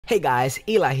Hey guys,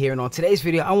 Eli here, and on today's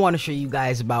video I want to show you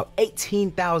guys about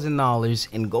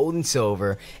 $18,000 in gold and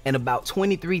silver and about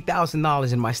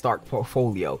 $23,000 in my stock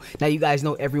portfolio. Now you guys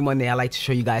know every Monday I like to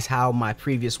show you guys how my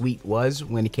previous week was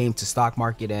when it came to stock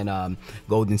market and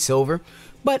gold and silver,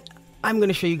 but I'm going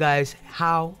to show you guys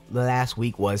how the last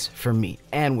week was for me,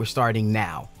 and we're starting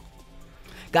now.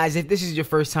 Guys, if this is your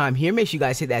first time here, make sure you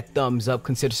guys hit that thumbs up,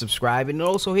 consider subscribing, and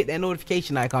also hit that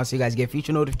notification icon so you guys get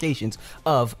future notifications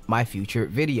of my future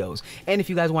videos. And if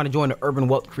you guys want to join the Urban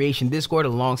Wealth Creation Discord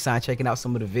alongside checking out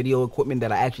some of the video equipment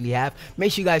that I actually have,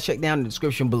 make sure you guys check down in the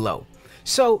description below.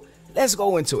 So let's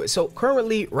go into it. So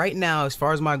currently, right now, as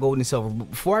far as my gold and silver,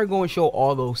 before I go and show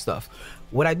all those stuff,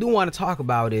 what I do want to talk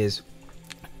about is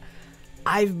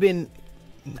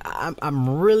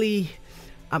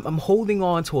I'm holding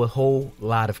on to a whole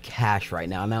lot of cash right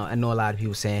now. Now, I know a lot of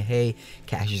people saying, hey,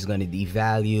 cash is going to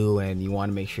devalue and you want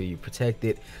to make sure you protect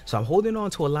it. So I'm holding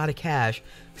on to a lot of cash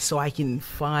so I can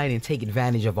find and take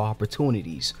advantage of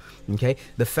opportunities. Okay.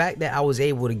 The fact that I was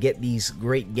able to get these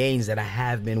great gains that I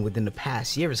have been within the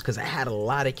past year is because I had a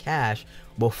lot of cash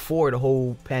before the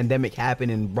whole pandemic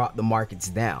happened and brought the markets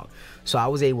down. So I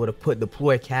was able to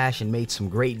deploy cash and made some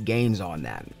great gains on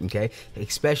that. Okay,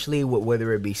 especially with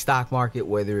whether it be stock market,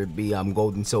 whether it be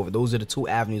gold and silver. Those are the two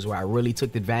avenues where I really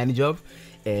took advantage of,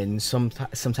 and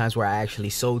sometimes where I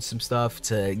actually sold some stuff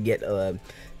to get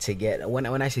when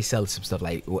I say sell some stuff,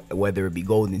 like whether it be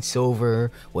gold and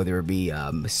silver, whether it be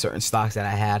certain stocks that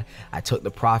I had, I took the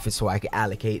profit so I could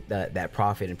allocate that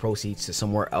profit and proceeds to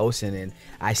somewhere else, and then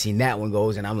I seen that one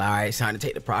goes and I'm like, all right, it's time to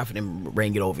take the profit and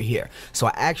bring it over here. So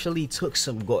I actually took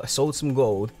sold some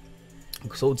gold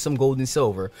and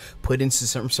silver, put into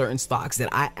some certain stocks that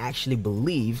I actually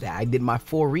believe that I did my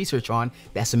full research on.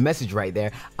 That's a message right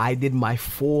there. I did my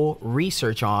full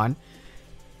research on,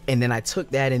 and then I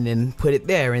took that and then put it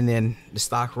there, and then the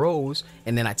stock rose,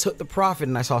 and then I took the profit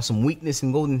and I saw some weakness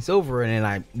in gold and silver, and then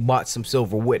I bought some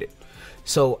silver with it.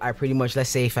 So I pretty much,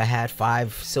 let's say if I had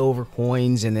 5 silver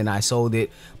coins and then I sold it,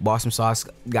 bought some stocks,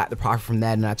 got the profit from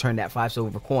that, and I turned that 5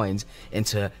 silver coins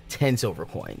into 10 silver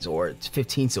coins or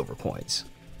 15 silver coins.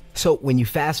 So when you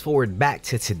fast forward back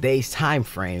to today's time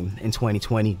frame in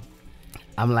 2020,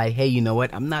 I'm like, hey, you know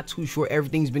what? I'm not too sure.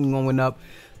 Everything's been going up.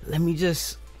 Let me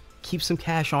just keep some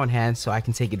cash on hand so I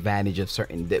can take advantage of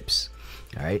certain dips.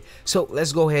 All right, so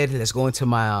let's go ahead. Let's go into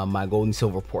my my gold and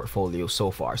silver portfolio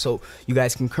so far. So you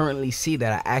guys can currently see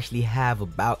that I actually have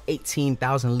about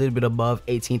 18,000, a little bit above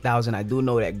 18,000. I do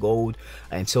know that gold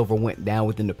and silver went down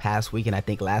within the past week, and I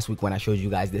think last week when I showed you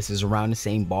guys, this is around the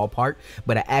same ballpark.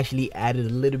 But I actually added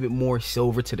a little bit more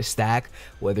silver to the stack,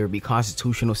 whether it be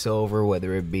constitutional silver,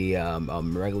 whether it be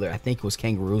regular. I think it was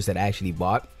kangaroos that I actually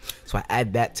bought. So I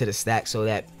add that to the stack, so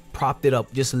that propped it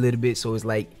up just a little bit, so it's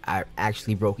like I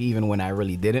actually broke even when I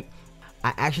really didn't.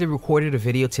 I actually recorded a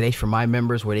video today for my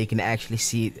members where they can actually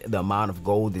see the amount of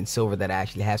gold and silver that I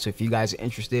actually have. So if you guys are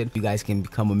interested, you guys can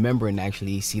become a member and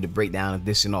actually see the breakdown of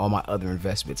this and all my other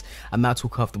investments. I'm not too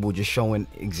comfortable just showing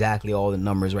exactly all the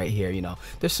numbers right here. You know,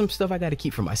 there's some stuff I got to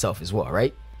keep for myself as well,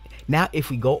 right? Now, if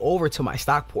we go over to my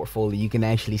stock portfolio, you can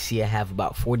actually see I have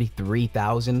about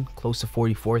 43,000, close to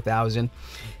 44,000,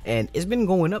 and it's been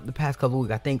going up the past couple of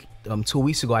weeks. I think 2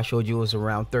 weeks ago I showed you it was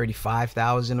around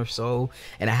 35,000 or so,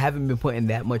 and I haven't been putting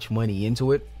that much money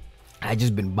into it. I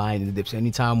just been buying the dips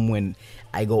anytime when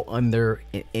I go under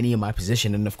in any of my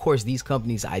position. And of course, these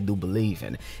companies I do believe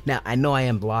in. Now, I know I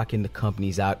am blocking the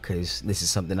companies out because this is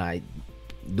something I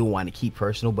do want to keep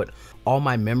personal, but all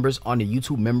my members on the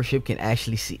YouTube membership can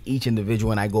actually see each individual,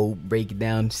 and I go break it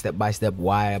down step by step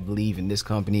why I believe in this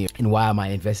company and why am I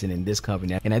investing in this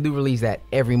company. And I do release that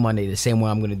every Monday, the same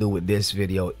way I'm going to do with this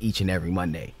video each and every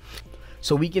Monday.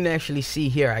 So we can actually see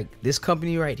here, this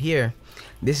company right here,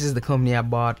 this is the company I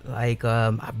bought. Like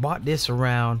I bought this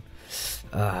around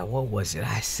what was it?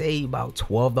 I say about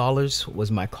 $12 was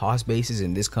my cost basis,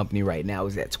 and this company right now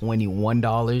is at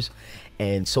 $21.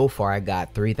 And so far I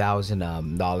got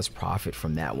 $3,000 profit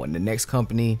from that one. The next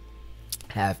company,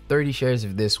 have 30 shares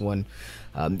of this one.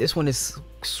 This one is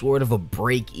sort of a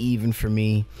break even for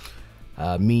me,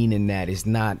 meaning that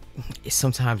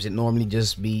sometimes it normally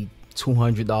just be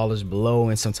 $200 below,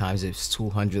 and sometimes it's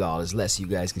 $200 less. You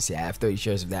guys can see I have 30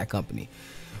 shares of that company.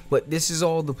 But this is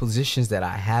all the positions that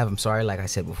I have. I'm sorry, like I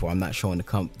said before, I'm not showing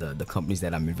the companies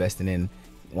that I'm investing in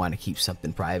want to keep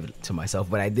something private to myself.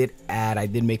 But I did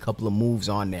make a couple of moves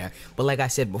on there. But like I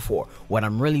said before, what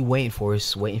I'm really waiting for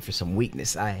is waiting for some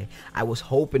weakness. I was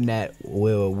hoping that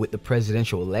with the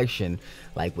presidential election,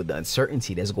 like with the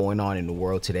uncertainty that's going on in the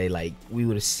world today, like we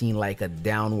would have seen like a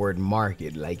downward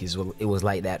market. Like it was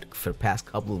like that for the past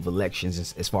couple of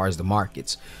elections as far as the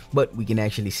markets. But we can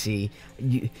actually see,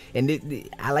 and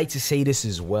I like to say this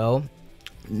as well.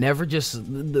 Never just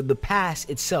the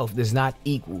past itself does not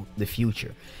equal the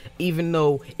future. Even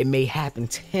though it may happen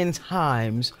 10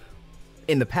 times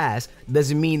in the past,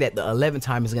 doesn't mean that the 11th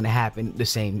time is going to happen the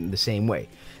same way.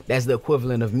 That's the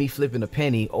equivalent of me flipping a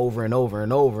penny over and over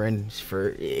and over, and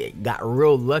it got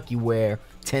real lucky where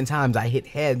 10 times I hit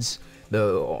heads,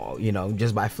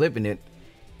 just by flipping it,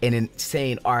 and then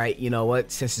saying, all right, you know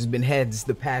what, since it's been heads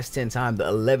the past 10 times, the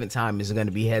 11th time is going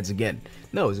to be heads again.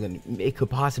 No, it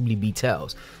could possibly be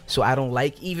tails. So I don't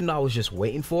like, even though I was just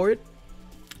waiting for it,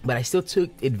 but I still took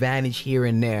advantage here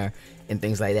and there and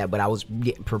things like that. But I was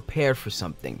getting prepared for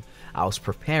something. I was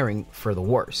preparing for the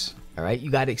worst. All right,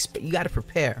 you got to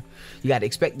prepare. You got to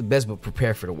expect the best, but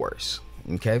prepare for the worst.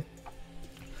 Okay.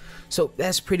 So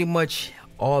that's pretty much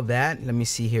all that. Let me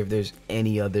see here if there's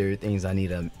any other things I need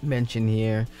to mention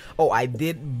here. Oh, I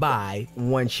did buy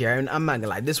one share, and I'm not gonna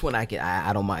lie, this one I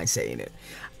don't mind saying it.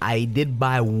 I did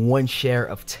buy one share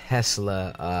of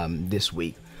Tesla this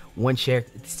week. One share.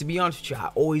 To be honest with you, I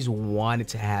always wanted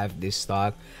to have this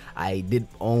stock. I did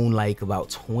own like about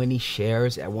 20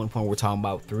 shares at one point. We're talking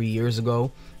about 3 years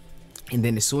ago. And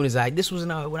then as soon as this was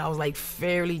when I was like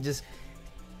fairly just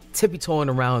tippy-toeing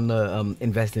around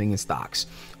investing in stocks.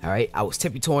 All right, I was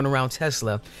tippy-toeing around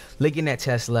Tesla, looking at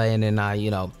Tesla, and then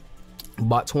I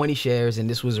bought 20 shares, and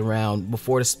this was around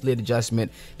before the split adjustment.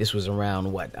 This was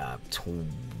around what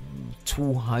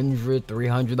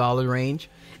 $200-300 range,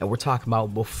 and we're talking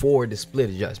about before the split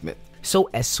adjustment. So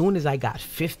as soon as I got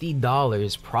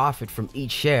 $50 profit from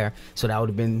each share, so that would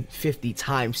have been 50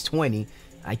 times 20,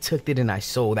 I took it and I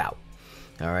sold out.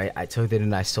 All right, I took it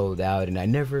and I sold out, and I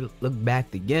never looked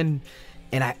back again.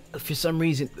 And for some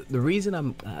reason, the reason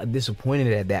I'm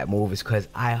disappointed at that move is because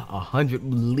I 100%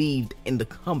 believed in the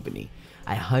company.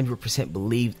 I 100%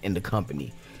 believed in the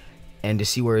company, and to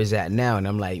see where it's at now, and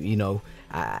I'm like,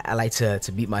 I like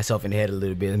to beat myself in the head a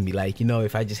little bit and be like,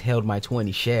 if I just held my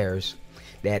 20 shares,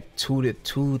 that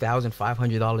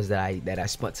 $2,500 that I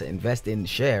spent to invest in the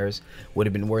shares would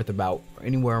have been worth about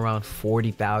anywhere around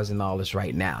 $40,000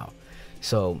 right now.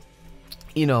 So,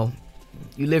 you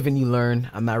live and you learn.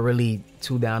 I'm not really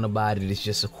too down about it. It's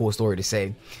just a cool story to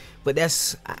say. But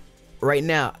that's right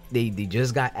now. They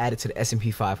just got added to the S&P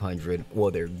 500.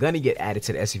 Well, they're gonna get added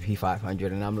to the S&P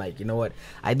 500. And I'm like, you know what?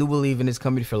 I do believe in this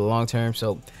company for the long term.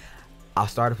 So I'll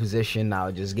start a position.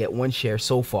 I'll just get one share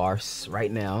so far right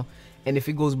now. And if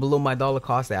it goes below my dollar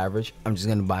cost average, I'm just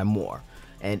gonna buy more.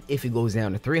 And if it goes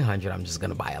down to 300, I'm just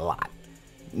gonna buy a lot.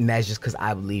 And that's just because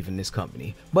I believe in this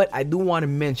company. But I do want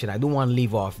to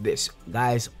leave off this.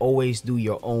 Guys, always do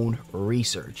your own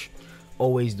research.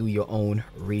 Always do your own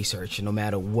research. No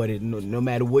matter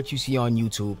what you see on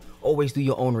YouTube, always do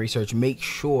your own research. Make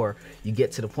sure you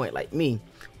get to the point, like me,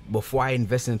 before I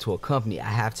invest into a company, I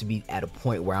have to be at a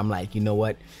point where I'm like, you know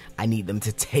what? I need them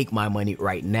to take my money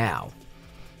right now.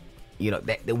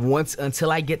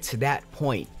 Until I get to that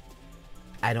point,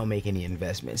 I don't make any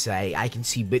investments. I can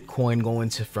see Bitcoin going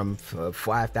from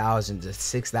 5,000 to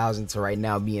 6,000 to right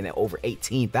now being at over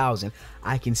 18,000.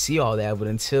 I can see all that, but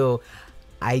until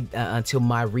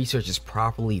my research is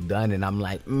properly done, and I'm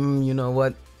like, you know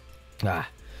what?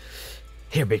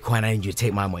 Here, Bitcoin, I need you to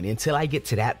take my money. Until I get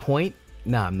to that point,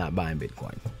 nah, I'm not buying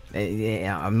Bitcoin.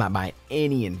 I'm not buying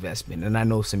any investment. And I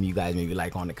know some of you guys may be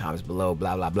like on the comments below,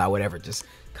 blah blah blah, whatever. Just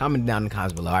comment down in the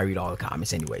comments below. I read all the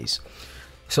comments anyways.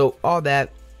 So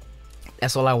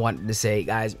that's all I wanted to say,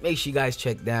 guys. Make sure you guys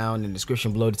check down in the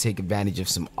description below to take advantage of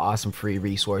some awesome free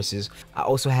resources. I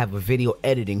also have a video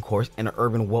editing course and an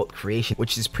urban wealth creation,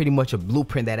 which is pretty much a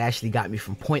blueprint that actually got me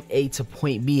from point A to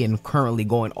point B and currently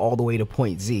going all the way to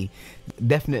point Z.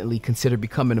 Definitely consider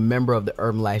becoming a member of the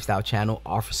Urban Lifestyle channel.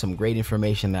 Offer some great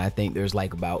information, and I think there's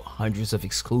like about hundreds of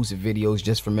exclusive videos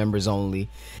just for members only.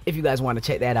 If you guys want to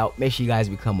check that out, make sure you guys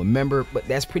become a member. But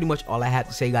that's pretty much all I have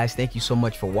to say, guys. Thank you so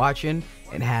much for watching,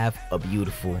 and have a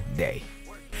beautiful day.